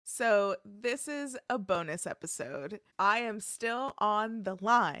So, this is a bonus episode. I am still on the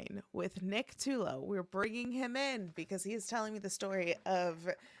line with Nick Tullo. We're bringing him in because he is telling me the story of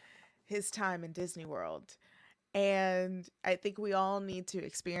his time in Disney World. And I think we all need to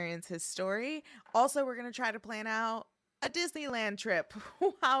experience his story. Also, we're going to try to plan out a Disneyland trip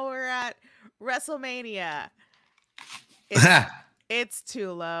while we're at WrestleMania. It's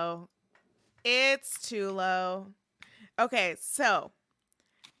too low. It's too low. Okay, so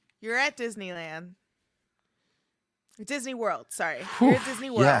you're at Disneyland. Disney World, sorry. You're at Disney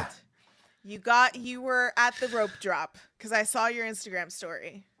World. Yeah. You were at the rope drop because I saw your Instagram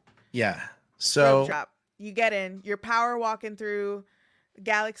story. Yeah. So rope drop. You get in, you're power walking through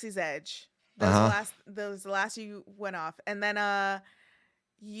Galaxy's Edge. That was the last you went off. And then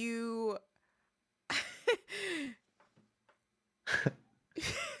you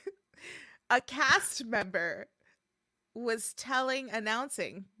a cast member was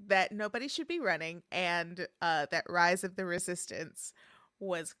announcing that nobody should be running and that Rise of the Resistance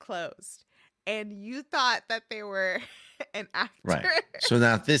was closed. And you thought that they were an actor. Right. So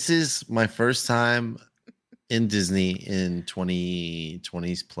now this is my first time in Disney in 20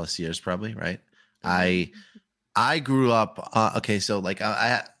 plus years, probably, right? I grew up okay, so like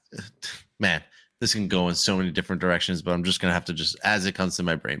I man, this can go in so many different directions, but I'm just gonna have to just as it comes to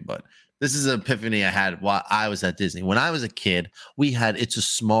my brain. But this is an epiphany I had while I was at Disney. When I was a kid, we had It's a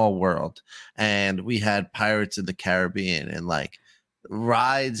Small World, and we had Pirates of the Caribbean, and like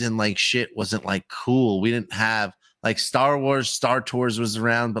rides and like shit wasn't like cool. We didn't have like Star Wars, Star Tours was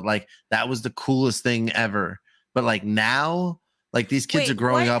around, but like that was the coolest thing ever. But like now, like these kids are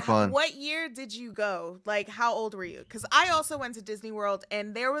growing up on. What year did you go? Like, how old were you? Because I also went to Disney World,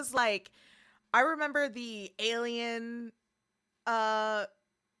 and there was like, I remember the Alien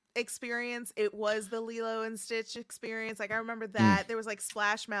experience. It was the Lilo and Stitch experience. Like, I remember that. There was like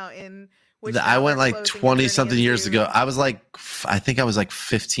Splash Mountain. Which I went like 20 something years ago. I was like, I think I was like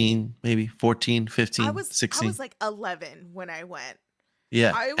 15, maybe 14, 15, 16. I was like 11 when I went.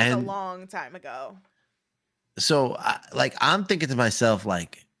 Yeah. It was a long time ago. So I'm thinking to myself,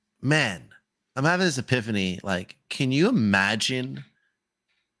 like, man, I'm having this epiphany. Like, can you imagine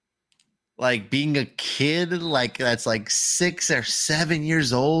like being a kid, like that's like 6 or 7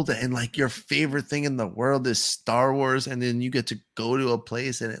 years old, and like your favorite thing in the world is Star Wars, and then you get to go to a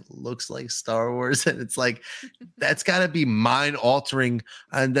place and it looks like Star Wars, and it's like that's got to be mind altering.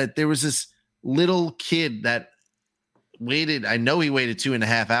 And that there was this little kid that waited. I know he waited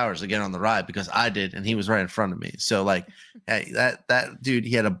 2.5 hours to get on the ride because I did, and he was right in front of me. So like, hey, that dude,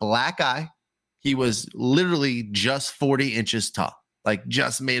 he had a black eye. He was literally just 40 inches tall. Like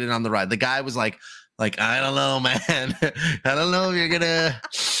just made it on the ride. The guy was like, I don't know, man. I don't know if you're gonna.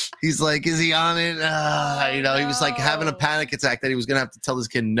 He's like, is he on it? He was like having a panic attack that he was gonna have to tell this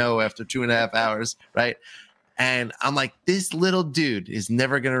kid no after 2.5 hours, right? And I'm like, this little dude is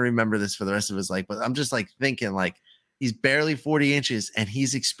never gonna remember this for the rest of his life. But I'm just like thinking, like, he's barely 40 inches and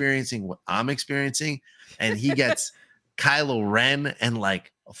he's experiencing what I'm experiencing, and he gets Kylo Ren and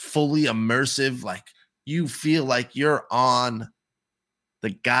like fully immersive, like you feel like you're on the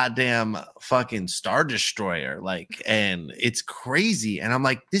goddamn fucking Star Destroyer, like, and it's crazy. And I'm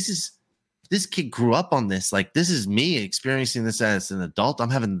like, this kid grew up on this. Like, this is me experiencing this as an adult. I'm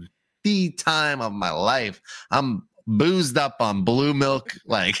having the time of my life. I'm boozed up on blue milk,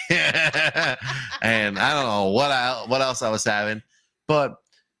 like, and I don't know what else I was having, but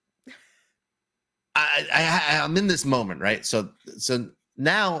I'm in this moment, right? So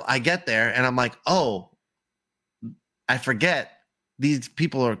now I get there and I'm like, oh, I forget. These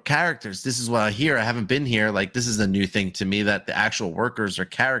people are characters. This is what I hear. I haven't been here. Like, this is a new thing to me that the actual workers are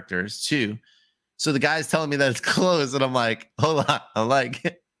characters too. So the guy's telling me that it's closed, and I'm like, hold on. I'm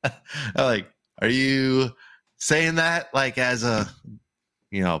like, are you saying that like as a,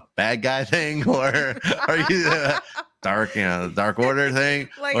 bad guy thing, or are you dark order thing,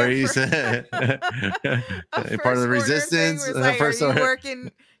 like, or are you saying part of the resistance? Like,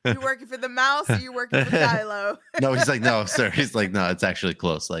 you working for the mouse, or you working for Kylo? No, he's like, no, sir. He's like, no, it's actually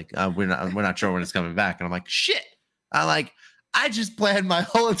close. Like, we're not sure when it's coming back. And I'm like, shit. I just planned my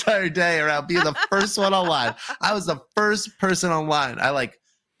whole entire day around being the first one online. I was the first person online. I like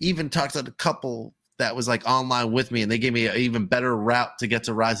even talked to a couple that was like online with me, and they gave me an even better route to get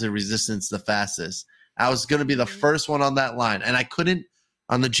to Rise of the Resistance the fastest. I was going to be the first one on that line, and I couldn't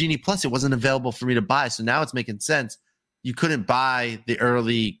on the Genie Plus. It wasn't available for me to buy. So now it's making sense. You couldn't buy the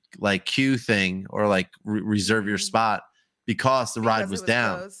early like queue thing or like reserve your spot because the ride was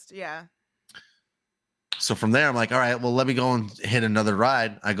down. Closed. Yeah. So from there, I'm like, all right, well, let me go and hit another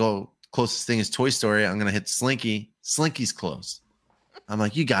ride. I go, closest thing is Toy Story. I'm going to hit Slinky. Slinky's closed. I'm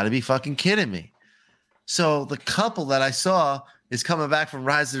like, you got to be fucking kidding me. So the couple that I saw is coming back from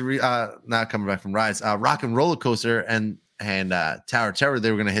not coming back from Rise, Rock and Roller Coaster and Tower of Terror.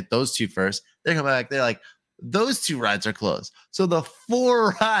 They were going to hit those two first. They're coming back. They're like, those two rides are closed. So the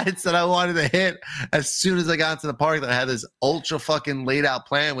 4 rides that I wanted to hit as soon as I got into the park that I had this ultra fucking laid out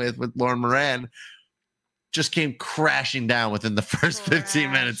plan with Lauren Moran just came crashing down within the first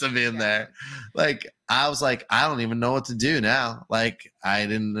 15 minutes of being there. Like, I was like, I don't even know what to do now. Like, I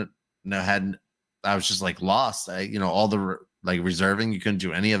didn't know, I was just like lost. All the like reserving, you couldn't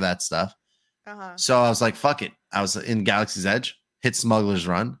do any of that stuff. So I was like, fuck it. I was in Galaxy's Edge, hit Smuggler's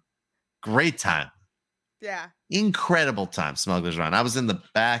Run. Great time. Yeah. Incredible time, Smuggler's Run. I was in the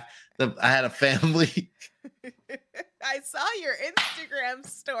back. I had a family. I saw your Instagram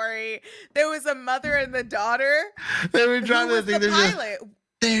story. There was a mother and the daughter. They were driving the thing.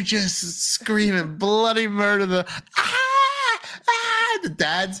 They're just screaming bloody murder. The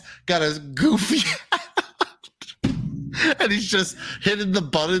dad's got a goofy and he's just hitting the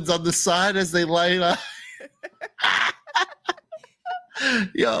buttons on the side as they light up.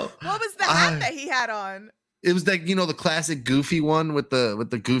 Yo, what was the hat that he had on? It was like, the classic goofy one with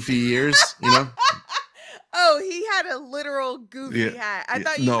the goofy ears, Oh, he had a literal goofy hat. I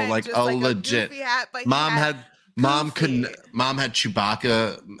thought you meant just like legit. A goofy hat, but mom had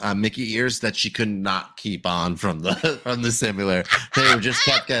Chewbacca Mickey ears that she could not keep on from the simulator. They were just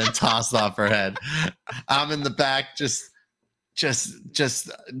kept getting tossed off her head. I'm in the back, just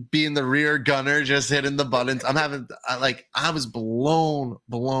being the rear gunner, just hitting the buttons. I was blown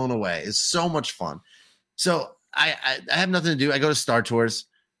away. It's so much fun. So I have nothing to do. I go to Star Tours.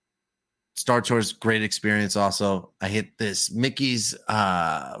 Star Tours, great experience. Also, I hit this Mickey's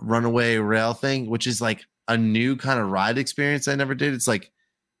Runaway Rail thing, which is like a new kind of ride experience I never did. It's like,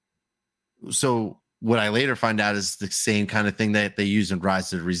 so what I later find out is the same kind of thing that they use in Rise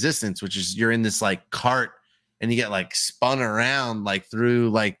to the Resistance, which is you're in this like cart and you get like spun around like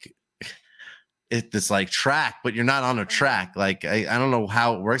through like this like track, but you're not on a track. Like I don't know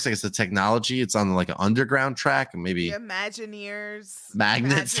how it works. Like it's the technology. It's on like an underground track and maybe Imagineers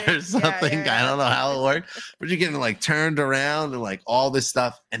magnets or something. Yeah. I don't know how it works, but you're getting like turned around and like all this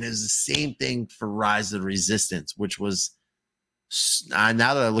stuff. And it was the same thing for Rise of the Resistance, which was now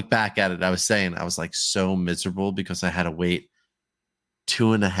that I look back at it, I was like so miserable because I had to wait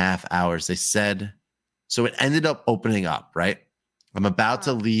 2.5 hours. They said, so it ended up opening up, right? I'm about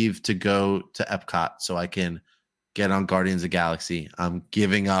to leave to go to Epcot so I can get on Guardians of the Galaxy. I'm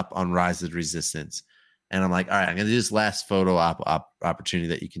giving up on Rise of the Resistance. And I'm like, all right, I'm going to do this last photo opportunity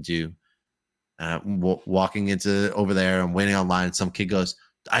that you can do. Walking into over there, I'm waiting online. And some kid goes,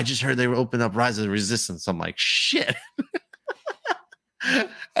 I just heard they were opening up Rise of the Resistance. I'm like, shit. And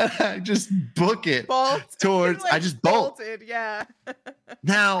I just book it towards, I just bolted. Yeah.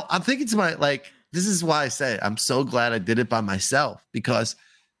 Now I'm thinking to my, like, this is why I say I'm so glad I did it by myself, because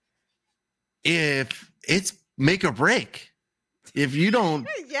if it's make or break, if you don't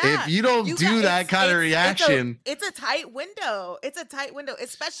do that kind of reaction, it's a tight window. It's a tight window,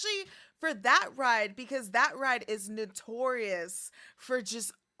 especially for that ride, because that ride is notorious for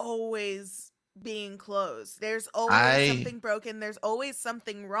just always being closed. There's always something broken. There's always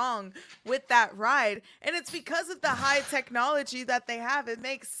something wrong with that ride. And it's because of the high technology that they have. It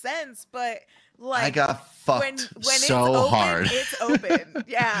makes sense, but like I got fucked when so it's open, hard. It's open.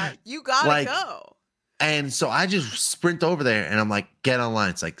 Yeah, you gotta go. And so I just sprint over there and I'm like, get online.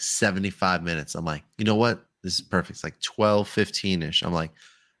 It's like 75 minutes. I'm like, you know what? This is perfect. It's like 12:15-ish. I'm like,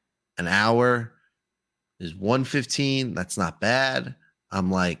 an hour is 1:15. That's not bad. I'm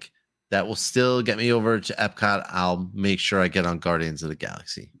like, that will still get me over to Epcot. I'll make sure I get on Guardians of the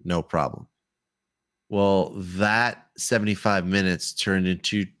Galaxy. No problem. Well, that 75 minutes turned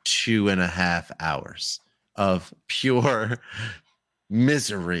into 2.5 hours of pure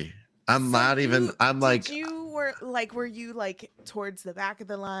misery. Were you like towards the back of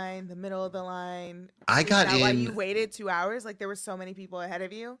the line, the middle of the line? I got in. Why you waited 2 hours? Like there were so many people ahead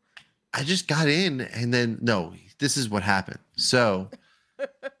of you? I just got in and then, no, this is what happened. So it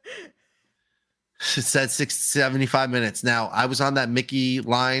said 75 minutes. Now, I was on that Mickey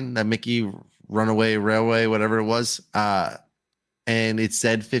line, that Mickey Runaway Railway, whatever it was. And it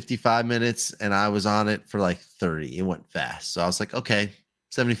said 55 minutes, and I was on it for like 30. It went fast. So I was like, okay,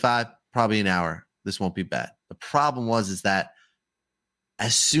 75, probably an hour. This won't be bad. The problem is that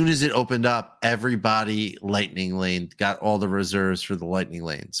as soon as it opened up, everybody lightning lane got all the reserves for the lightning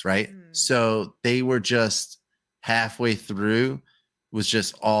lanes, right? So they were just halfway through was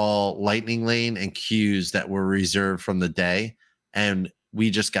just all lightning lane and queues that were reserved from the day. And we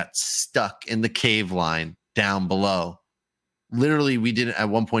just got stuck in the cave line down below literally we didn't at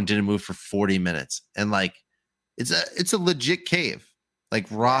one point didn't move for 40 minutes. And like it's a legit cave. Like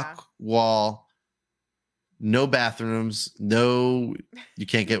rock wall, no bathrooms, no, you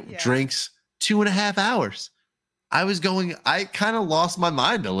can't get drinks. 2.5 hours. I kind of lost my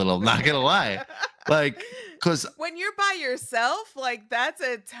mind a little, not gonna lie. Like, because when you're by yourself, like that's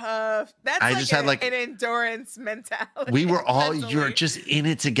I just had like an endurance mentality. We were all, you're just in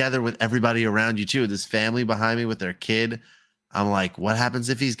it together with everybody around you too. This family behind me with their kid. I'm like, what happens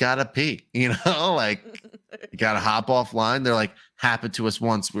if he's got to pee? You know, like you got to hop off line. They're like, happened to us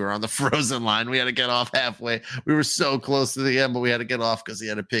once. We were on the frozen line. We had to get off halfway. We were so close to the end, but we had to get off because he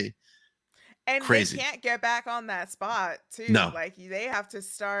had to pee. And Crazy. They can't get back on that spot too. No. Like they have to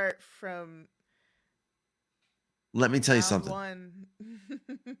start from. Let me tell you something.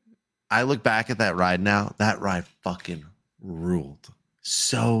 I look back at that ride now. That ride fucking ruled.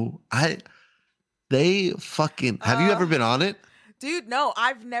 So they fucking, have you ever been on it? Dude, no,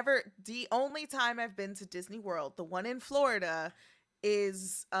 I've never. The only time I've been to Disney World, the one in Florida,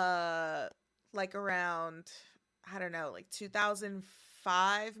 is like around, I don't know, like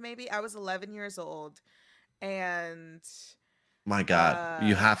 2005 maybe. I was 11 years old, and my God,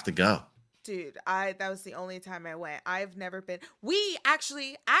 you have to go. Dude, that was the only time I went. I've never been. We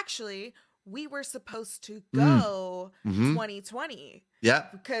actually, we were supposed to go 2020. Yeah.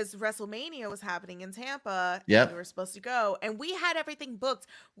 Because WrestleMania was happening in Tampa. Yeah. We were supposed to go. And we had everything booked.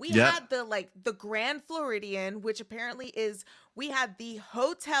 We had the Grand Floridian, which apparently we had the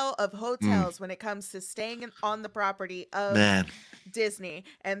hotel of hotels when it comes to staying on the property of Disney.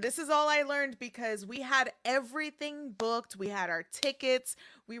 And this is all I learned because we had everything booked. We had our tickets.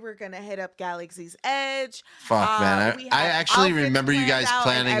 We were going to hit up Galaxy's Edge. Fuck, man. I actually remember you guys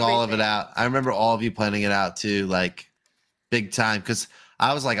planning all of it out. I remember all of you planning it out too, like big time. Because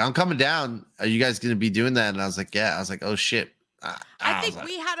I was like, I'm coming down. Are you guys going to be doing that? And I was like, yeah. I was like, oh shit. I think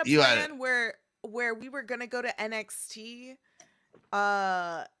we had a plan where we were going to go to NXT,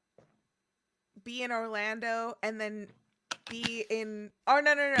 be in Orlando, and then be in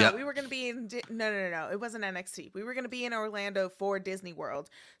no. Yep. We were going to be in no. It wasn't NXT. We were going to be in Orlando for Disney World.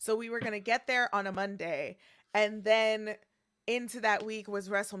 So we were going to get there on a Monday, and then into that week was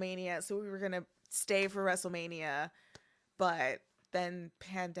WrestleMania. So we were going to stay for WrestleMania, but then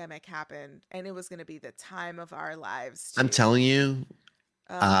pandemic happened, and it was going to be the time of our lives too. I'm telling you,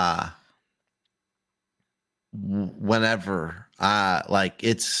 whenever like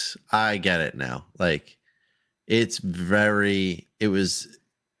I get it now. Like it was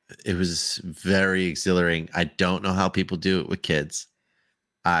very exhilarating. I don't know how people do it with kids.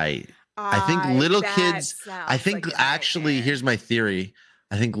 I think little kids, I think like actually, here's my theory.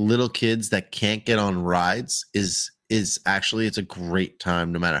 I think little kids that can't get on rides is actually, it's a great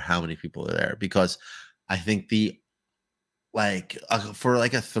time no matter how many people are there, because I think for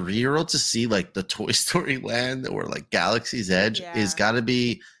like a 3-year-old to see like the Toy Story Land or like Galaxy's Edge is gotta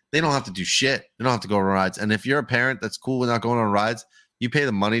be, they don't have to do shit. They don't have to go on rides. And if you're a parent that's cool with not going on rides, you pay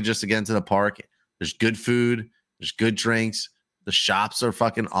the money just to get into the park. There's good food. There's good drinks. The shops are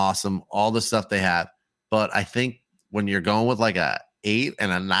fucking awesome. All the stuff they have. But I think when you're going with like a 8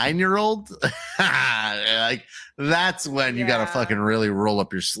 and a 9-year-old, like that's when you gotta fucking really roll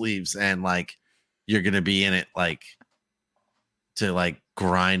up your sleeves, and like you're gonna be in it like to like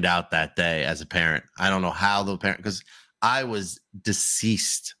grind out that day as a parent. I don't know how the parent, because I was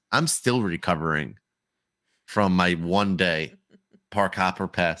deceased. I'm still recovering from my one day park hopper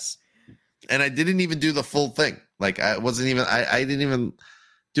pass, and I didn't even do the full thing. Like I didn't even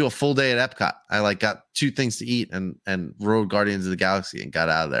do a full day at Epcot. I like got 2 things to eat and rode Guardians of the Galaxy and got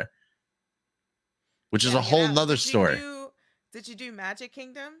out of there, which is a whole nother story. Did you do Magic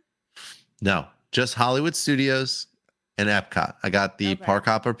Kingdom? No, just Hollywood Studios and Epcot. I got the park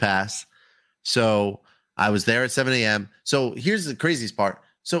hopper pass. So I was there at 7 a.m. So here's the craziest part.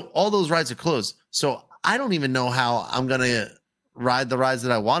 So all those rides are closed. So I don't even know how I'm going to ride the rides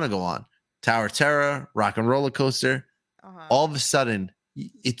that I want to go on. Tower of Terror, Rock and Roller Coaster. All of a sudden,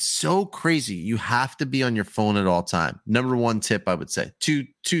 it's so crazy. You have to be on your phone at all time. Number 1 tip, I would say. Two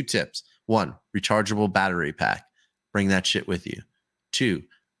tips. 1, rechargeable battery pack. Bring that shit with you. 2,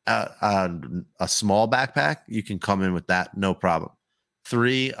 a small backpack. You can come in with that, no problem.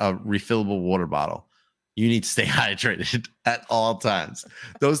 3, a refillable water bottle. You need to stay hydrated at all times.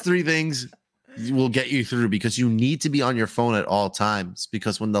 Those 3 things will get you through, because you need to be on your phone at all times,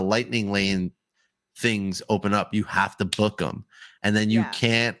 because when the lightning lane things open up, you have to book them, and then you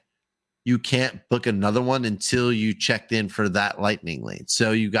can't book another one until you checked in for that lightning lane.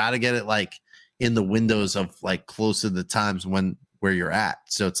 So you got to get it like in the windows of like close to the times where you're at.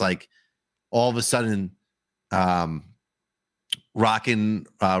 So it's like all of a sudden Rockin'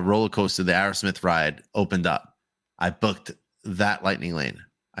 Roller Coaster, the Aerosmith ride opened up. I booked that lightning lane.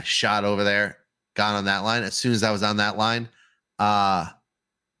 I shot over there, got on that line. As soon as I was on that line, Tower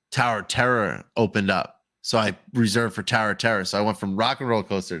of Terror opened up. So I reserved for Tower of Terror. So I went from Rock and Roller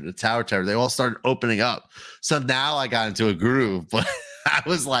Coaster to Tower of Terror. They all started opening up. So now I got into a groove, but I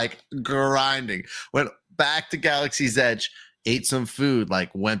was like grinding. Went back to Galaxy's Edge, ate some food,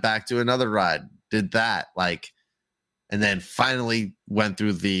 like went back to another ride, did that, like, and then finally went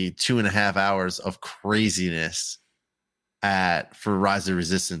through the 2.5 hours of craziness for Rise of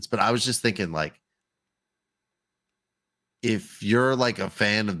Resistance. But I was just thinking, like, if you're like a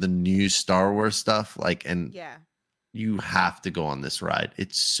fan of the new Star Wars stuff, like, and Yeah. you have to go on this ride.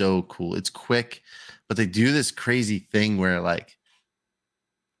 It's so cool. It's quick, but they do this crazy thing where, like,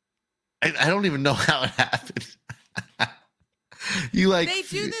 I don't even know how it happened. You like They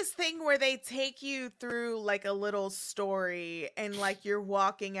do this thing where they take you through like a little story and like you're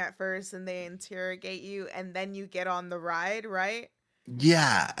walking at first and they interrogate you and then you get on the ride, right?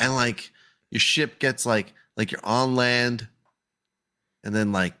 yeah, and like your ship gets like you're on land, and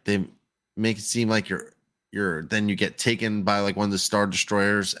then like they make it seem like you're then you get taken by like one of the Star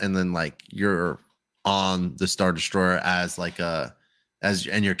Destroyers, and then like you're on the Star Destroyer as like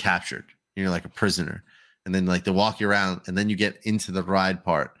and you're captured. You're like a prisoner. And then like they walk you around, and then you get into the ride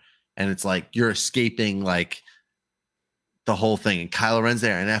part, and it's like you're escaping like the whole thing. And Kylo Ren's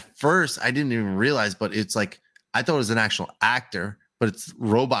there. And at first I didn't even realize, but it's like I thought it was an actual actor, but it's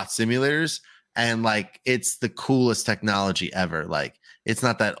robot simulators, and like it's the coolest technology ever. Like it's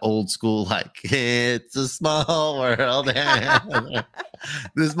not that old school, like it's a small world.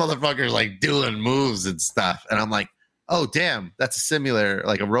 This motherfucker's like doing moves and stuff. And I'm like, oh damn, that's a simulator,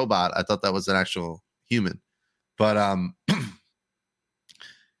 like a robot. I thought that was an actual human. But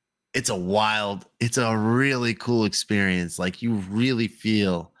it's a really cool experience. Like you really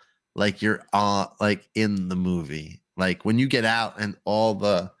feel like you're like in the movie. Like when you get out and all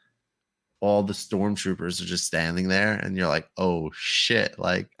the stormtroopers are just standing there, and you're like, oh shit,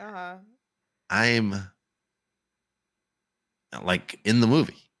 like I'm like in the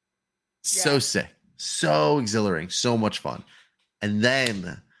movie. So sick, so exhilarating, so much fun. And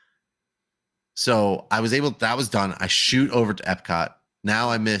then so that was done. I shoot over to Epcot. Now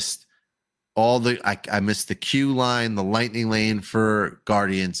I missed I missed the queue line, the lightning lane for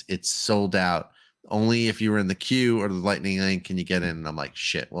Guardians. It's sold out. Only if you were in the queue or the lightning lane can you get in. And I'm like,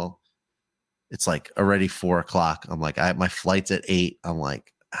 shit, well, it's like already 4:00. I'm like, my flight's at 8. I'm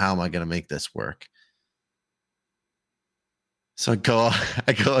like, how am I going to make this work? So I go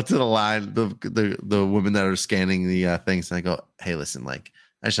into the line, the women that are scanning the things, and I go, hey, listen, like,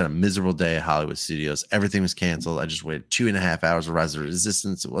 I just had a miserable day at Hollywood Studios. Everything was canceled. I just waited 2.5 hours of Rise of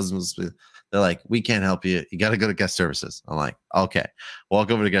Resistance. It wasn't supposed to be. They're like, we can't help you. You got to go to guest services. I'm like, okay.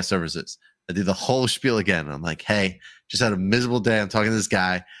 Walk over to guest services. I do the whole spiel again. I'm like, hey, just had a miserable day. I'm talking to this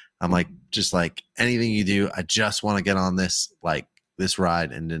guy. I'm like, just like anything you do, I just want to get on this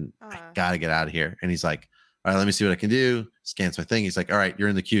ride, and then I got to get out of here. And he's like, all right, let me see what I can do. Scans my thing. He's like, all right, you're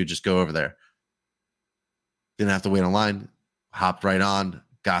in the queue. Just go over there. Didn't have to wait online. Hopped right on.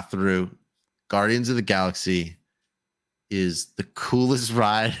 Got through. Guardians of the Galaxy is the coolest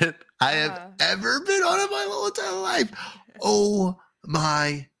ride I have ever been on in my whole entire life. Oh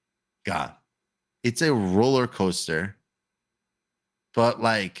my God. It's a roller coaster, but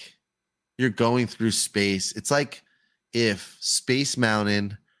like you're going through space. It's like if Space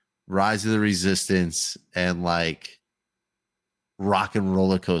Mountain, Rise of the Resistance, and like Rock and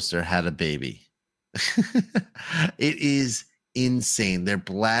Roller Coaster had a baby. It is insane. They're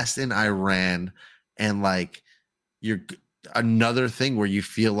blasting Iran, and like you're another thing where you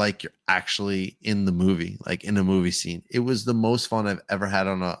feel like you're actually in the movie, like in a movie scene. It was the most fun I've ever had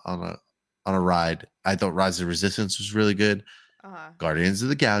on a ride. I thought Rise of Resistance was really good. Guardians of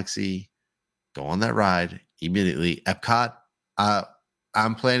the Galaxy, go on that ride immediately. Epcot,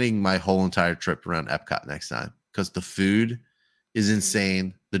 I'm planning my whole entire trip around Epcot next time because the food is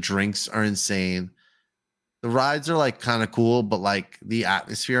insane. The drinks are insane. The rides are like kind of cool, but like the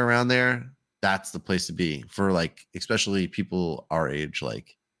atmosphere around there, that's the place to be for like, especially people our age,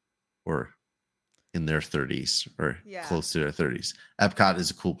 like, or in their 30s or close to their 30s. Epcot is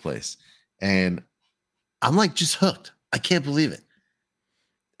a cool place. And I'm like just hooked. I can't believe it.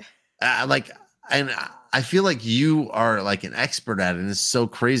 And I feel like you are like an expert at it, and it's so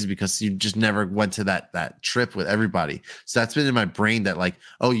crazy because you just never went to that trip with everybody. So that's been in my brain that like,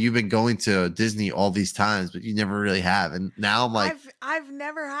 oh, you've been going to Disney all these times, but you never really have. And now I'm like, I've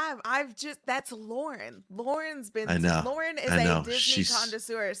never have. That's Lauren. Lauren is I know. a Disney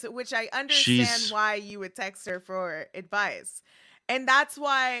connoisseur, so which I understand why you would text her for advice. And that's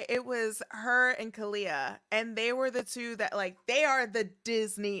why it was her and Kalia. And they were the two that, like, they are the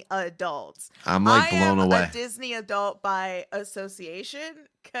Disney adults. I'm like I blown am a away. Disney adult by association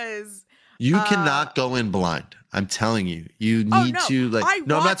because, You cannot go in blind. I'm telling you. You oh need no, to like. I No, I'm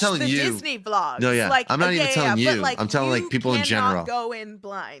not watched telling the you. Disney No, vlogs. yeah, Like, I'm not even yeah, yeah, yeah. telling But you. like, I'm telling like you people in cannot general. go in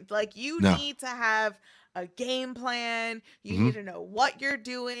blind. Like, you No. need to have a game plan. You Hmm. need to know what you're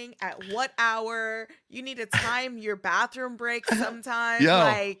doing at what hour. You need to time your bathroom breaks sometime. Yo,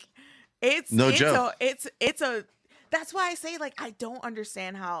 Like, it's no it's joke. a it's a that's why I say, like, I don't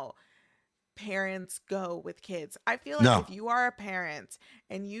understand how parents go with kids. I feel like No, if you are a parent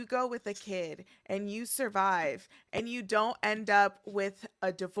and you go with a kid and you survive and you don't end up with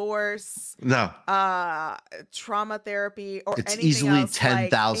a divorce, no. uh trauma therapy or It's anything easily else, like,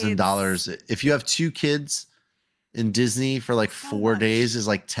 it's $10,000 if you have two kids in Disney for like so 4 days much. is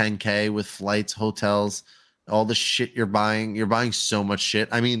like 10K with flights, hotels, all the shit you're buying. You're buying so much shit.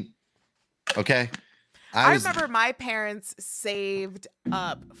 I mean, okay. I I was remember my parents saved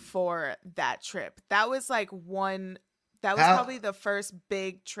up for that trip. That was how probably the first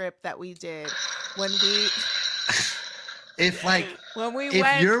big trip that we did when we if like when we if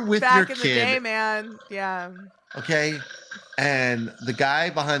went you're with your back in the kid, day, man. Yeah. okay, and the guy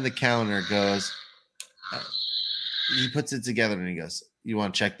behind the counter goes, uh, he puts it together and he goes, "You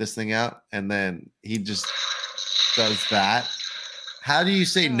want to check this thing out?" And then he just does that. How do you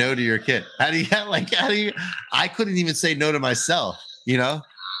say no to your kid? How do you like? How do you? I couldn't even say no to myself. You know,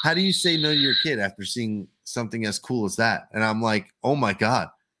 how do you say no to your kid after seeing something as cool as that? And I'm like, oh my god,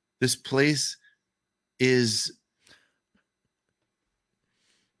 this place is.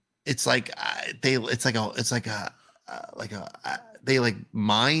 It's like they like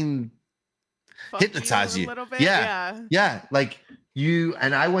mind Fuck you hypnotize a you. little bit. Yeah, Yeah. yeah. Like you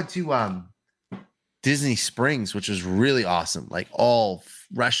and I went to Disney Springs, which was really awesome. Like all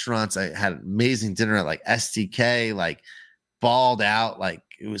restaurants, I had an amazing dinner at like STK, like balled out. Like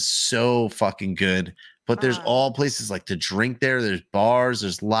it was so fucking good. But there's Uh-huh. all places like to drink there. There's bars,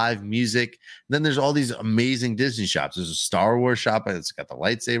 there's live music. Then there's all these amazing Disney shops. There's a Star Wars shop, and it's got the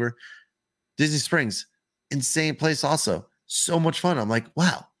lightsaber. Disney Springs, insane place also. So much fun. I'm like,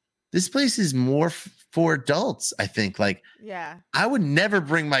 wow, this place is more for adults, I think. Like, Yeah. I would never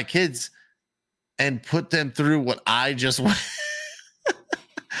bring my kids and put them through what I just went.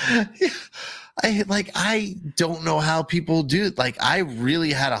 I don't know how people do it. Like I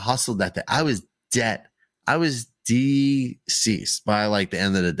really had to hustle that day. I was dead. I was deceased by like the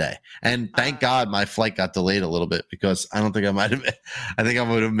end of the day. And thank God my flight got delayed a little bit because I don't think I might have I think I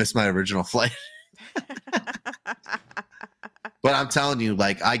would have missed my original flight. But I'm telling you,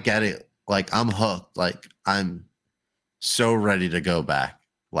 like I get it. Like I'm hooked. Like I'm so ready to go back.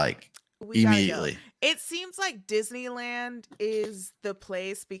 Like We gotta go. immediately. It seems like Disneyland is the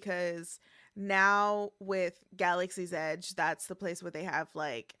place because now with Galaxy's Edge, that's the place where they have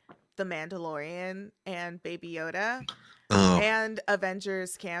like the Mandalorian and Baby Yoda Oh. and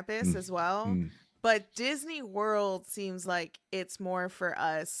Avengers Campus as well. But Disney World seems like it's more for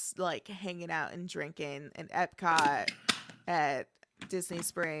us, like hanging out and drinking, and Epcot at Disney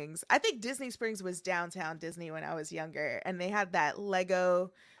Springs. I think Disney Springs was downtown Disney when I was younger, and they had that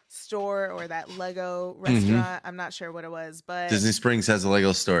Lego store or that Lego restaurant. I'm not sure what it was, but Disney Springs has a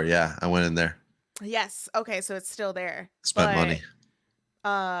Lego store. Yeah, I went in there. yes. Okay, so it's still there. Spent money.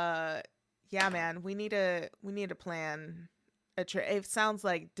 Yeah, man, we need to plan a trip. It sounds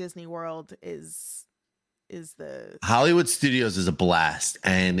like Disney World is the Hollywood Studios is a blast,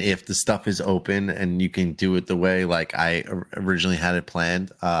 and if the stuff is open and you can do it the way like I originally had it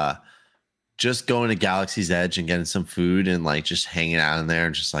planned, just going to Galaxy's Edge and getting some food and like just hanging out in there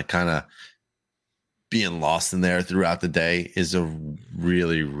and just like kind of being lost in there throughout the day is a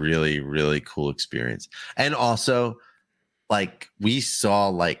really, really, really cool experience. And also, like we saw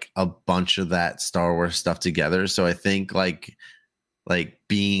like a bunch of that Star Wars stuff together, so I think like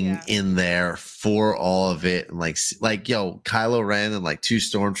being in there for all of it and like yo, Kylo Ren and like two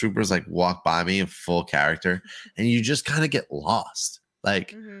stormtroopers like walk by me in full character and you just kind of get lost.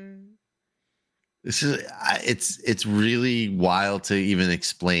 Like this is it's really wild to even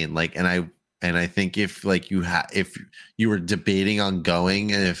explain. Like and I think if like if you were debating on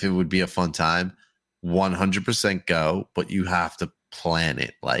going and if it would be a fun time, 100% go, but you have to plan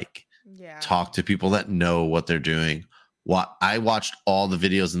it. Like talk to people that know what they're doing. I watched all the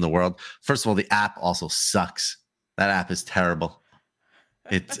videos in the world. First of all, the app also sucks. That app is terrible.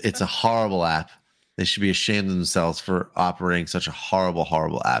 It's a horrible app. They should be ashamed of themselves for operating such a horrible,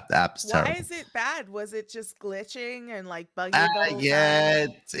 horrible app. The app is terrible. Why is it bad? Was it just glitching and like buggy the whole Yeah,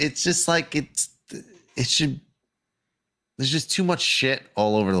 time? it's just like it should. there's just too much shit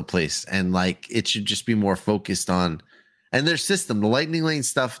all over the place, and like it should just be more focused on. And their system, the lightning lane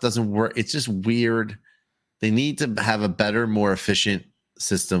stuff doesn't work. It's just weird. They need to have a better, more efficient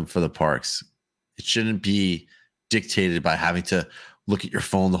system for the parks. It shouldn't be dictated by having to look at your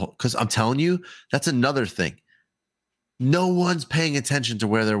phone the whole. Because I'm telling you, that's another thing. No one's paying attention to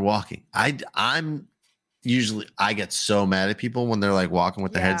where they're walking. I'm usually I get so mad at people when they're like walking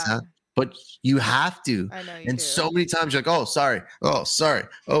with their heads Yeah, down. But you have to. I know you And do. so many times you're like, oh, sorry. Oh, sorry.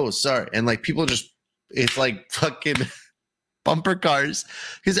 Oh, sorry. And like people just, it's like fucking bumper cars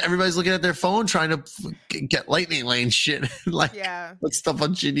because everybody's looking at their phone trying to get lightning lane shit. Like, Yeah. put stuff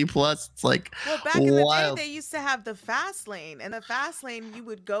on Genie Plus. It's like, Well, back in the day, wild. they used to have the fast lane, and the fast lane, you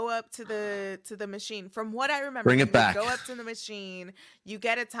would go up to the machine. From what I remember, Bring you it would back. go up to the machine. You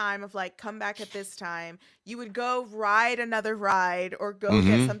get a time of like, come back at this time. You would go ride another ride, or go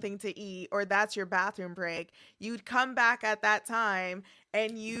get Mhm. something to eat, or that's your bathroom break. You'd come back at that time,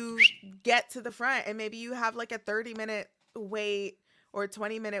 and you get to the front, and maybe you have like a 30-minute wait or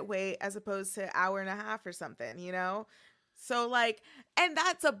 20-minute wait as opposed to hour and a half or something, you know? So like, and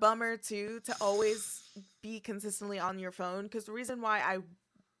that's a bummer too, to always be consistently on your phone, because the reason why I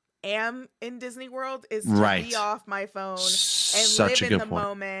am in Disney World is to Right. be off my phone and Such live a in good the point.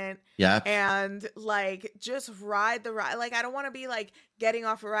 moment Yep. and like just ride the ride. Like I don't want to be like getting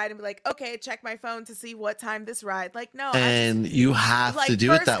off a ride and be like, okay, check my phone to see what time this ride. Like no, And you have like to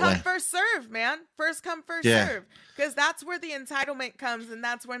do it first that come way. first serve, man. First come first Yeah. serve, because that's where the entitlement comes, and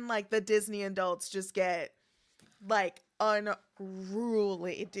that's when like the Disney adults just get like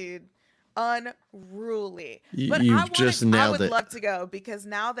unruly, dude. Unruly. But You've just I nailed would it. love to go, because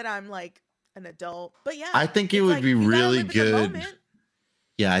now that I'm like an adult. But yeah, I think it it's would like, be you gotta really live in the good. moment.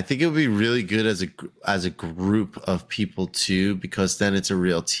 Yeah, I think it would be really good as a group of people too, because then it's a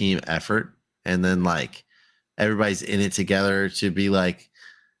real team effort, and then like everybody's in it together to be like,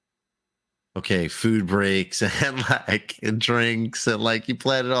 okay, food breaks and like and drinks and like you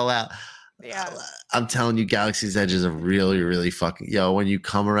plan it all out. Yeah. I'm telling you, Galaxy's Edge is a really, really fucking when you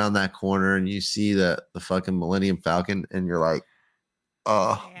come around that corner and you see the fucking Millennium Falcon and you're like,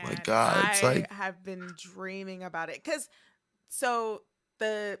 oh my Man, god, it's I like have been dreaming about it. Cause so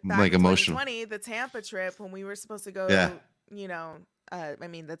the back like in emotional. 2020, the Tampa trip, when we were supposed to Yeah. go, you know, I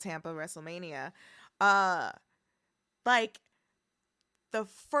mean the Tampa WrestleMania, uh like the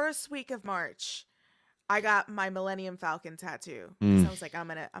first week of March, I got my Millennium Falcon tattoo, because I was like, I'm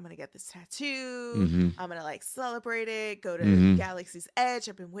gonna get this tattoo. Mm-hmm. I'm gonna like celebrate it. Go to Mhm. Galaxy's Edge.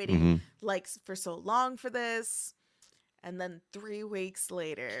 I've been waiting Mm-hmm. like for so long for this, and then 3 weeks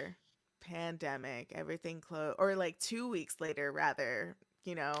later, pandemic, everything closed, or like 2 weeks later, rather,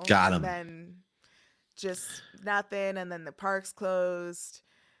 you know, Got and him. then just nothing, and then the parks closed.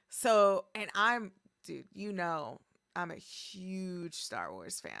 So, and dude, you know, I'm a huge Star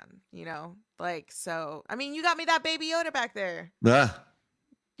Wars fan, you know? Like, so, I mean, you got me that Baby Yoda back there. Yeah, I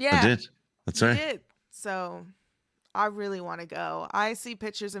Yeah, did. That's you right. did. So, I really want to go. I see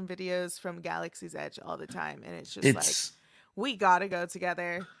pictures and videos from Galaxy's Edge all the time, and it's just like, It's we gotta go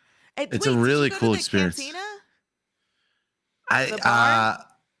together. And it's a wait, did you really go cool to the experience. cantina? I The bar?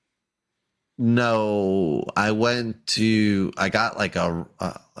 No, I went to I got like a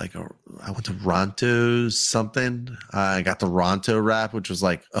I went to Ronto's something. I got the Ronto wrap, which was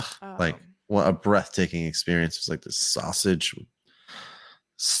like Oh, what a breathtaking experience. It was like this sausage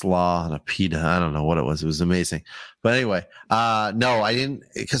slaw and a pita. I don't know what it was. It was amazing. But anyway, no, I didn't,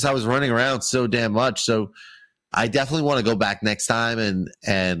 because I was running around so damn much. So I definitely want to go back next time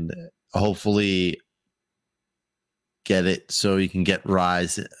and hopefully get it so you can get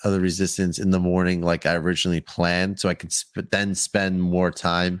Rise of the Resistance in the morning like I originally planned, so I can then spend more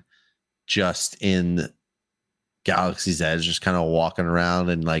time just in Galaxy's Edge, just kind of walking around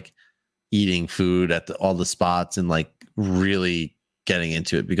and like eating food at all the spots and like really getting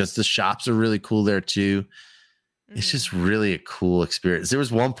into it, because the shops are really cool there too. It's mhm. just really a cool experience. There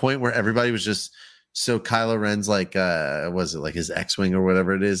was one point where everybody was just so Kylo Ren's like was it like his X-Wing or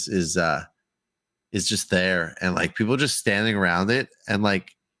whatever it is just there, and like people just standing around it, and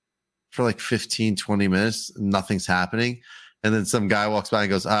like for like 15-20 minutes nothing's happening, and then some guy walks by and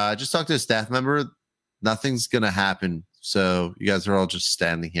goes, just talk to a staff member, nothing's gonna happen, so you guys are all just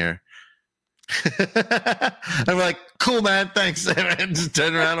standing here. And we're like, cool, man, thanks. And just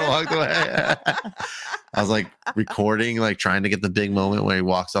turned around and walked away. I was like recording, like trying to get the big moment where he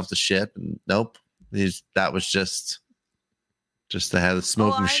walks off the ship, and nope, that was just to have the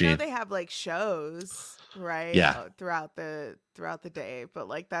smoke I machine. know they have like shows, right? Yeah. Throughout the day, but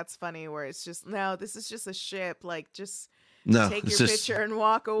like that's funny where it's just, no, this is just a ship. Like, just No, take it's your just picture and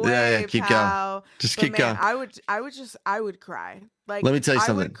walk yeah, away, keep going. pal. Just But keep man, going. I would cry. Like Let me tell you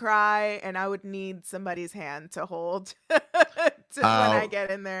I would something. cry, and I would need somebody's hand to hold when Uh, I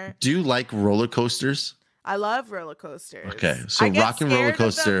get in there. do you like roller coasters? I love roller Okay, coasters. so I get scared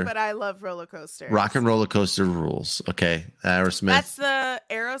of them, but I love roller rock coasters. and roller coaster rules. Okay, That's Aerosmith. the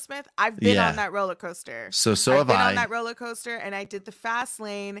Aerosmith. I've been on Yeah. that roller coaster. So I've have been on I. that roller coaster, and I did the fast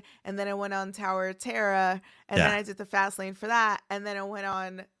lane, and then I went on Tower of Terror, and then Yeah, I did the fast lane for that, and then I went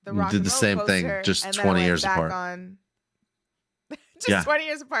on the we rock did and the roller same thing, coaster, just and then I 20 went years back apart. on just Yeah, 20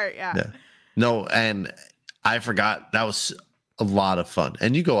 years apart. Yeah. yeah. No, and I forgot that was a lot of fun.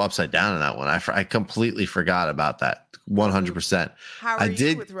 And you go upside down in that one. I completely forgot about that. The loops. 100%. How I are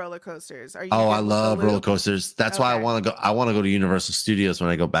you did. with roller coasters? Are you Oh, I good with the love roller loop? coasters. That's why I Okay. want to go. I want to go to Universal Studios when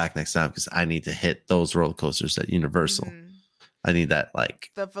I go back next time because I need to hit those roller coasters at Universal. Hmm. I need that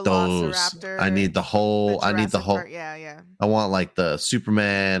like The those. I need Velociraptor, the the whole. I need the Jurassic Park. whole. Yeah, yeah. I want like the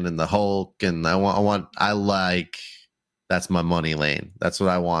Superman and the Hulk, and I like. That's my money lane. That's what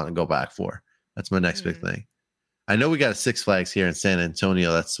I want to go back for. That's my next big Hmm. thing. I know we got a Six Flags here in San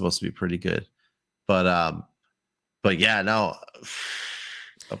Antonio. That's supposed to be pretty good, but yeah, no,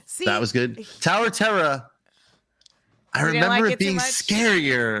 that See, was good. Tower of Terror. I you didn't remember like it it too being much?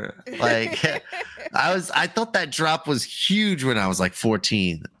 scarier. Like I thought that drop was huge when I was like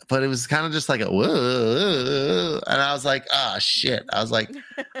 14, but it was kind of just like a whoa, and I was like, oh shit. I was like,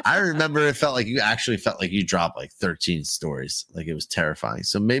 I remember it felt like you actually felt like you dropped like 13 stories. Like it was terrifying.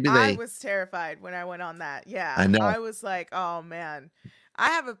 So maybe I they was terrified when I went on that. I Yeah. know. I was like, "Oh man.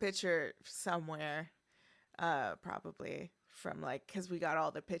 I have a picture somewhere probably from like cuz we got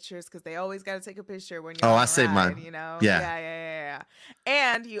all the pictures cuz they always got to take a picture when you're Oh, on I a saved ride, mine. you know? Yeah. Yeah.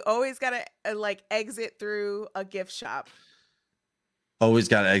 And you always got to like exit through a gift shop. Always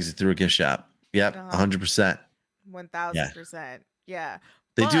got to exit through a gift shop. Yep. Uh-huh. 100%. Yeah. 1000%. Yeah.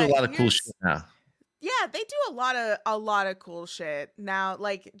 They do a But lot of cool here's shit now. yeah, they do a lot of cool shit. Now,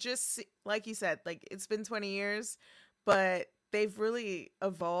 like just like you said, like it's been 20 years, but they've really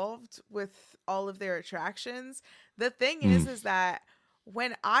evolved with all of their attractions. The thing Mm, is that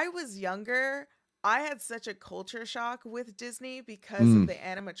when I was younger, I had such a culture shock with Disney because of mm, the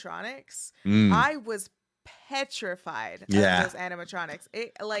animatronics. mm. I was petrified of Yeah. those animatronics.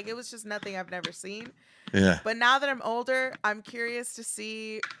 It was just nothing I've never seen. Yeah. But now that I'm older, I'm curious to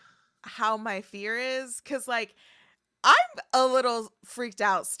see how my fear is because like I'm a little freaked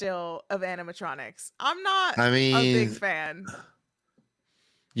out still of animatronics. I'm not I a big mean, fan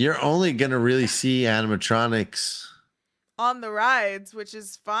you're only going to really see animatronics. on the rides, which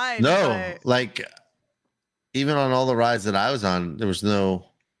is fine, No, but like even on all the rides that I was on, there was no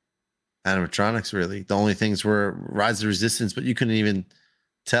animatronics really. The only things were Rise of Resistance, but you couldn't even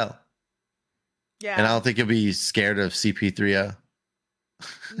tell. And I yeah, don't think you'll be scared of CP3O.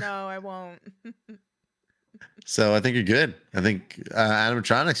 no, I won't. So I think you're good. I think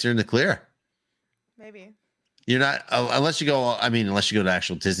animatronics, you're in the clear. Maybe. You're not unless you go. I mean, unless you go to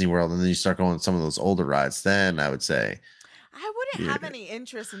actual Disney World and then you start going to some of those older rides. Then I would say, I wouldn't you're have good. any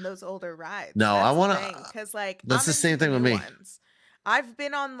interest in those older rides. No, I That's the want thing. to. Because, like, That's I'm the into same the thing with new me. ones. I've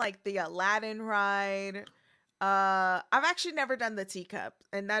been on, like, the Aladdin ride. I've actually never done the teacup,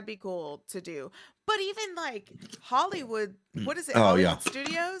 and that'd be cool to do. But even, like, Hollywood, what is it? Oh yeah, Hollywood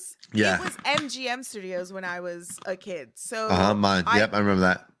Studios? It yeah. was MGM Studios when I was a kid. So Mine. I Yep, I remember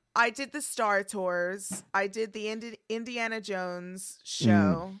that. I did the Star Tours. I did the Indiana Jones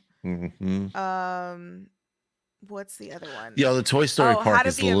Mm. show. Hmm. What's the other one? Yo, the Toy Story Oh, How Park to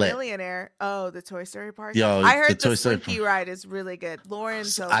is Be a lit. Millionaire. Oh, the Toy Story Park. Yo, I the heard the Toy Story Slinky Park. ride is really good.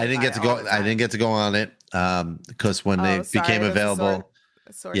 Lauren tells I me didn't about get it to all go. the I didn't time. get to go on it because when Oh, they became sorry, that's available,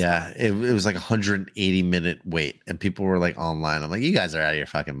 a sore yeah, spot. it was like 180-minute wait, and people were like online. I'm like, you guys are out of your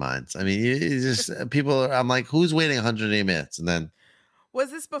fucking minds. I mean, you just people. I'm like, who's waiting 180 minutes? And then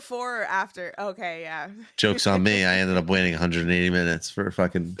Was this before or after? Okay, yeah. jokes on me. I ended up waiting 180 minutes for a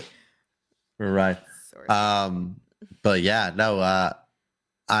fucking for a ride. Sore spot. But yeah, no,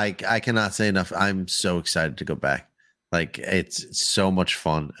 I cannot say enough. I'm so excited to go back. Like it's so much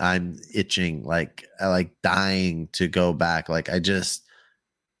fun. I'm itching, like I like dying to go back. Like I just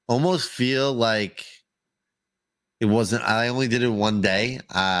almost feel like it wasn't. I only did it one day,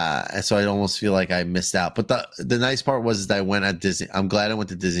 and so I almost feel like I missed out. But the nice part was that I went at Disney. I'm glad I went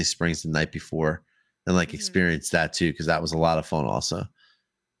to Disney Springs the night before and like Mhm. experienced that too because that was a lot of fun. Also,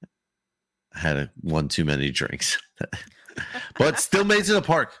 I had one too many drinks, but still made it to the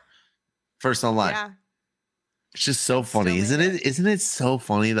park first online. Yeah, It's just so still funny, isn't made it? it. Isn't it so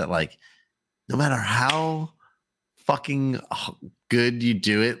funny that like no matter how fucking good you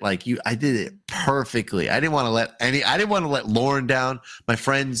do it. Like I did it perfectly. I didn't want to let Lauren down. My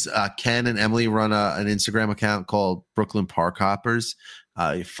friends Ken and Emily run an Instagram account called Brooklyn Park Hoppers.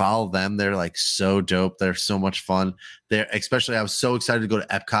 You follow them. They're like so dope. They're so much fun. Especially I was so excited to go to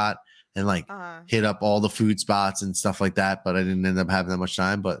Epcot and like hit up all the food spots and stuff like that, but I didn't end up having that much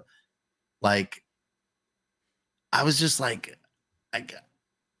time. But like I was just like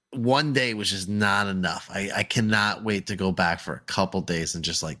one day was just not enough. I cannot wait to go back for a couple days and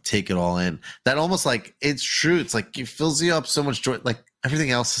just like take it all in. That almost like, it's true. It's like it fills you up so much joy. Like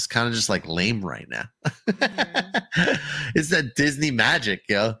everything else is kind of just like lame right now. Mm-hmm. It's that Disney magic,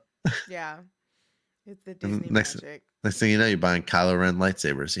 yo. Yeah. It's the Disney magic. Next thing you know, you're buying Kylo Ren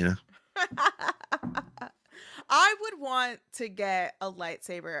lightsabers, you know? I would want to get a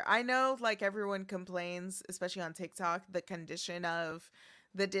lightsaber. I know like everyone complains, especially on TikTok, the condition of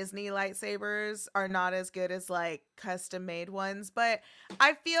the Disney lightsabers are not as good as like custom made ones, but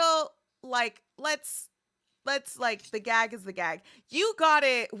I feel like let's like the gag is the gag. You got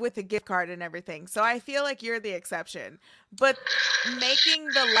it with a gift card and everything, so I feel like you're the exception. But making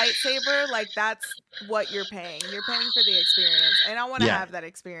the lightsaber, like that's what you're paying. You're paying for the experience, and I want to have that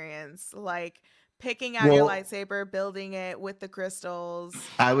experience, like picking out your lightsaber, building it with the crystals.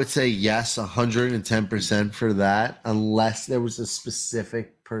 I would say yes, 110% for that, unless there was a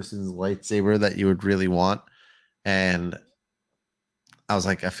specific person's lightsaber that you would really want. And I was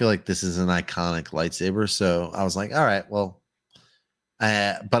like, I feel like this is an iconic lightsaber. So I was like, all right, well,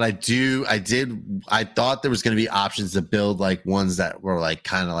 but I thought there was going to be options to build like ones that were like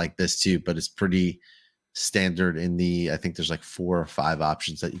kind of like this too, but it's pretty standard I think there's like 4 or 5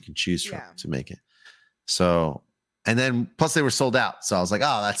 options that you can choose from to make it. So, and then plus they were sold out. So I was like,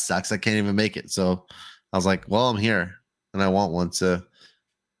 oh, that sucks. I can't even make it. So I was like, well, I'm here and I want one. So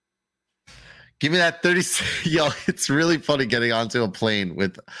give me that 36. Yo, it's really funny getting onto a plane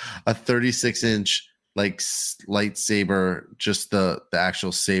with a 36-inch like lightsaber, just the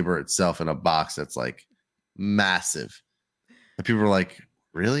actual saber itself in a box that's like massive. And people were like,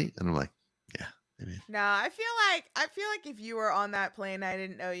 really? And I'm like, yeah. Maybe. No, I feel like if you were on that plane, I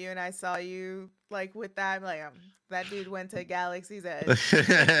didn't know you, and I saw you like with that, I'm like, that dude went to Galaxy's Edge.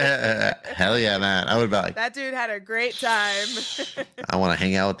 Hell yeah, man! I would be like, that dude had a great time. I want to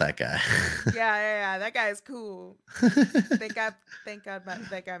hang out with that guy. yeah, that guy is cool. Thank God,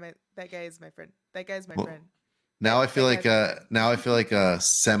 that guy is my friend. That guy's my friend. Now I feel like a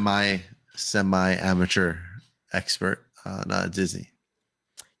semi amateur expert on Disney.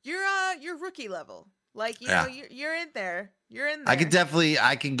 You're rookie level. Like, you know, you're in there. You're in there.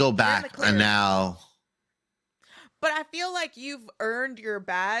 I can go back and now. But I feel like you've earned your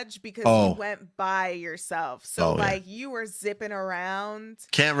badge because you went by yourself. So you were zipping around.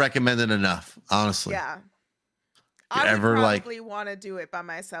 Can't recommend it enough, honestly. Yeah. I would probably want to do it by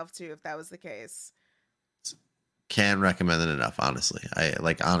myself too if that was the case. Can't recommend it enough, honestly.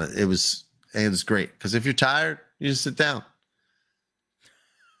 It was great because if you're tired, you just sit down.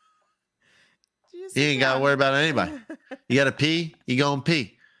 You ain't got to worry about anybody. You got to pee, you go and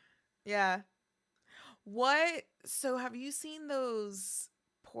pee. Yeah. So have you seen those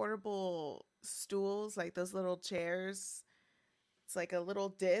portable stools, like those little chairs? It's like a little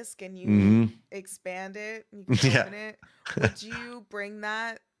disc and you expand it and you can open it. Would you bring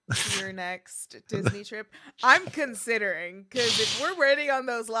that to your next Disney trip? I'm considering, because if we're waiting on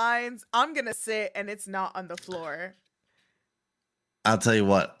those lines, I'm going to sit and it's not on the floor. I'll tell you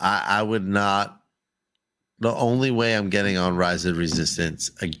what, I would not. The only way I'm getting on Rise of Resistance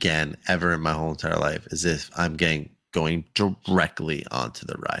again ever in my whole entire life is if I'm going directly onto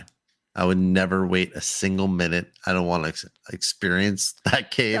the ride. I would never wait a single minute. I don't want to experience that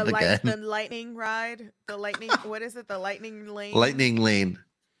cave again. The lightning ride, what is it? The lightning lane. Lightning lane.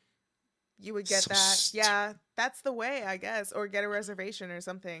 You would get that. Yeah, that's the way, I guess, or get a reservation or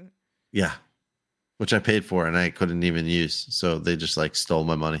something. Yeah, which I paid for and I couldn't even use. So they just like stole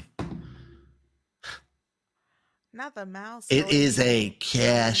my money. Not the mouse. It is a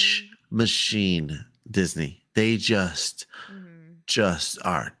cash machine, Disney. They just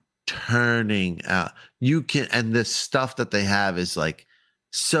are turning out. And the stuff that they have is like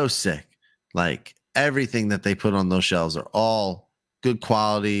so sick. Like everything that they put on those shelves are all good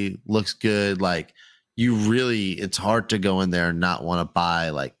quality, looks good. Like it's hard to go in there and not want to buy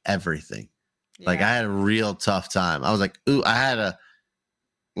like everything. Yeah. Like I had a real tough time. I was like, ooh, I had a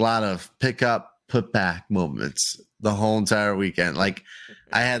lot of pick up, put back moments the whole entire weekend. Like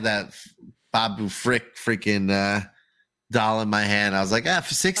I had that Babu freaking doll in my hand. I was like, for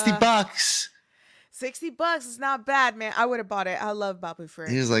 $60. $60 is not bad, man. I would have bought it. I love Babu Frick.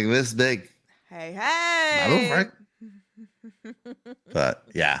 He was like this big. Hey. Babu Frick. But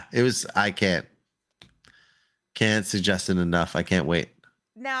yeah, it was. I can't suggest it enough. I can't wait.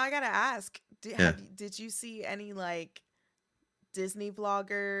 Now I gotta ask, Yeah. did you see any like Disney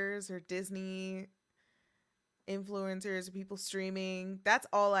vloggers or Disney influencers or people streaming? That's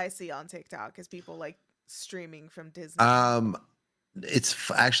all I see on TikTok is people like streaming from Disney. It's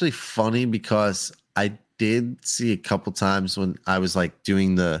actually funny because I did see a couple times when I was like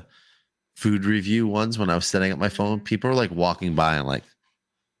doing the food review ones when I was setting up my phone. People are like walking by and like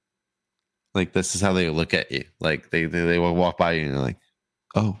this is how they look at you. Like they will walk by you and they're like,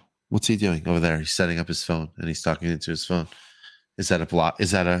 oh, what's he doing over there? He's setting up his phone and he's talking into his phone. Is that a block?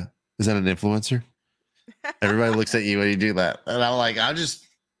 Is that an influencer? Everybody looks at you when you do that. And I'm like, I'm just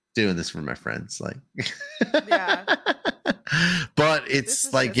doing this for my friends. Like, Yeah. But This it's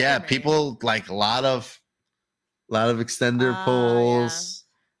is like, just yeah, for me. people like a lot of extender Yeah. pulls,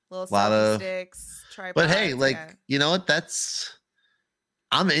 Little lot selfie of sticks, tripods. but hey, like, yeah. you know what?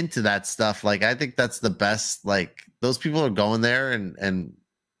 I'm into that stuff. Like, I think that's the best. Like, those people are going there and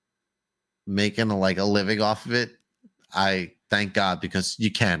making a living off of it. I thank God because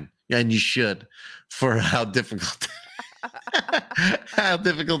you can and you should for how difficult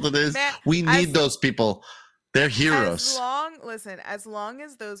it is. Man, we need those people. They're heroes. As long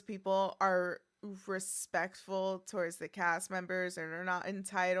as those people are respectful towards the cast members and are not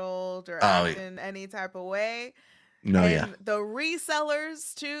entitled or act in any type of way. No, and the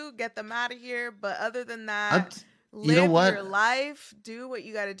resellers too, get them out of here. But other than that, you know live what? your life, do what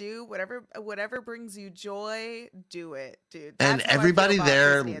you got to do, whatever brings you joy, do it, dude. That's And how everybody I feel about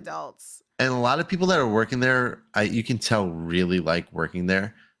there, Disney adults. and a lot of people that are working there, you can tell really like working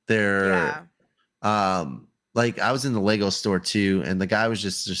there. They're like, I was in the Lego store too, and the guy was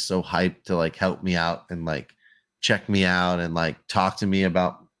just so hyped to like help me out and like check me out and like talk to me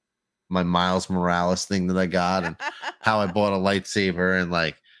about my Miles Morales thing that I got and how I bought a lightsaber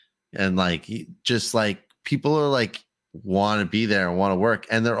and just like people are like want to be there and want to work,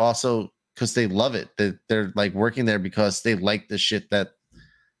 and they're also because they love it. They're like working there because they like the shit that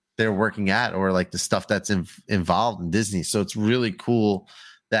they're working at or like the stuff that's involved in Disney. So it's really cool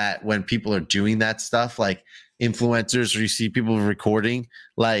that when people are doing that stuff, like influencers, or you see people recording,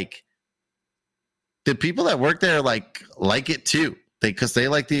 like the people that work there like it too. Because they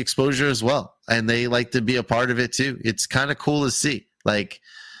like the exposure as well, and they like to be a part of it too. It's kind of cool to see. Like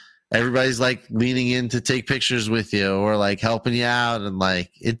everybody's like leaning in to take pictures with you or like helping you out, and like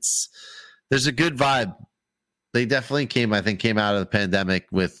there's a good vibe. They definitely came out of the pandemic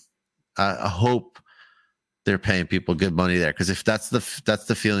with I hope they're paying people good money there, because if that's the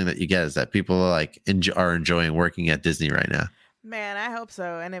feeling that you get is that people are like are enjoying working at Disney right now. Man, I hope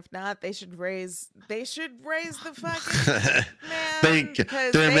so. And if not, they should raise the fucking man,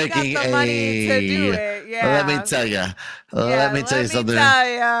 because they're they making got the money to do it. Yeah. Let me tell you. Let me tell you something.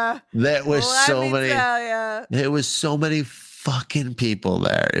 There was there was so many fucking people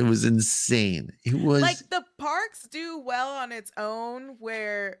there. It was insane. It was like the parks do well on its own,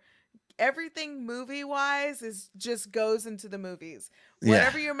 where everything movie wise just goes into the movies.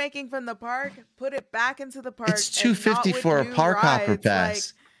 Whatever you're making from the park, put it back into the park. It's $250 for a park hopper pass. Like,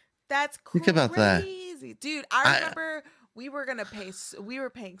 that's crazy. Think about that, dude. I remember we were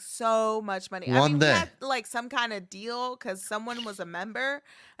paying so much money. One day. We had like some kind of deal because someone was a member.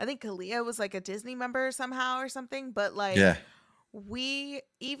 I think Kalia was like a Disney member somehow or something. But like, we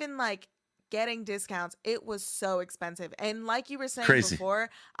even like getting discounts, it was so expensive. And like you were saying before,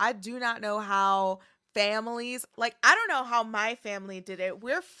 I do not know how families, like, I don't know how my family did it.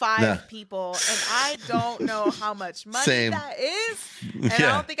 We're 5 people, and I don't know how much money that is. And I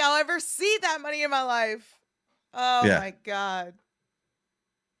don't think I'll ever see that money in my life. Oh my God.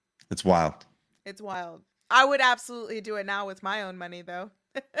 It's wild. It's wild. I would absolutely do it now with my own money, though.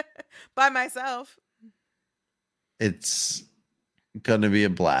 By myself. It's gonna be a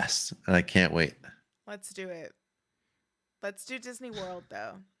blast, and I can't wait. Let's do it. Let's do Disney World,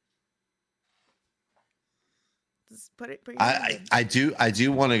 though. Just put I do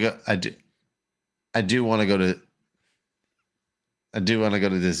want to go. I do want to go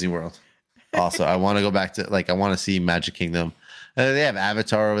to Disney World. Also, I want to go back to I want to see Magic Kingdom. They have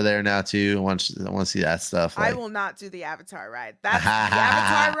Avatar over there now too. I want to see that stuff. I will not do the Avatar ride. The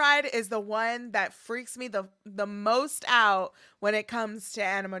Avatar ride is the one that freaks me the most out when it comes to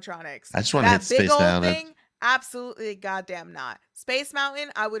animatronics. I just want to hit Space Mountain. Thing, absolutely goddamn not. Space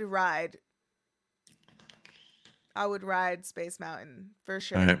Mountain, I would ride. Space Mountain for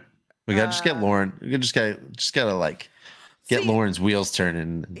sure. All right, we gotta just get Lauren. We just gotta like get Lauren's wheels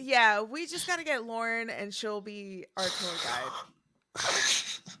turning. Yeah, we just gotta get Lauren, and she'll be our tour guide.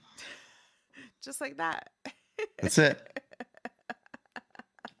 Just like that. That's it.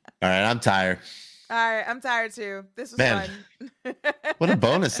 All right, I'm tired. All right, I'm tired too. This was Man, fun. what a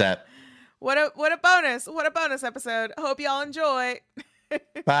bonus set. What a bonus. What a bonus episode. Hope y'all enjoy.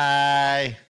 Bye.